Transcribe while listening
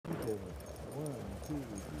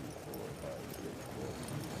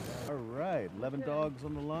11 dogs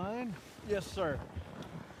on the line? Yes, sir.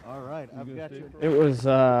 All right, I've got you. It was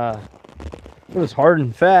hard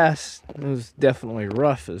and fast. It was definitely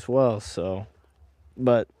rough as well, so,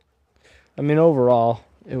 but I mean overall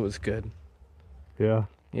it was good. Yeah.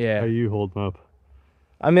 Yeah. How you holding up?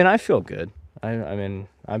 I mean, I feel good. I mean,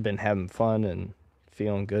 I've been having fun and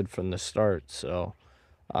feeling good from the start, so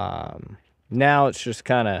now it's just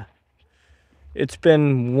kind of, it's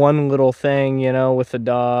been one little thing, you know, with the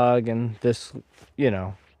dog, and this, you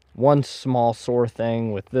know, one small sore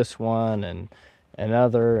thing with this one and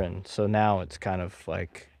another, and so now it's kind of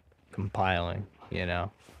like compiling, you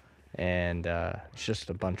know, and it's just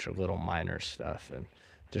a bunch of little minor stuff, and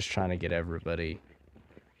just trying to get everybody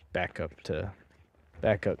back up to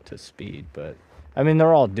speed. But I mean,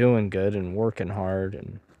 they're all doing good and working hard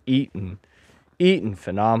and eating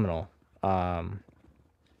phenomenal.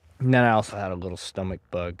 And then I also had a little stomach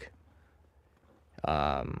bug.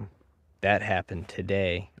 That happened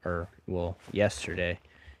today, or well, yesterday,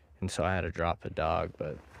 and so I had to drop a dog.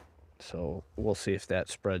 But so we'll see if that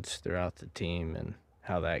spreads throughout the team and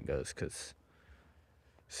how that goes, because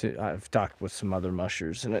I've talked with some other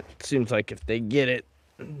mushers, and it seems like if they get it,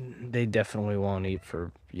 they definitely won't eat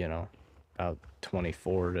for, you know, about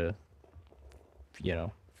 24 to, you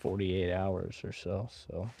know, 48 hours or so.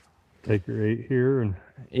 So Take your 8 here, and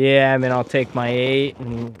yeah, I mean, I'll take my 8,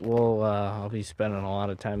 and we'll I'll be spending a lot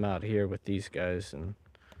of time out here with these guys and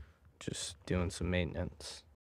just doing some maintenance.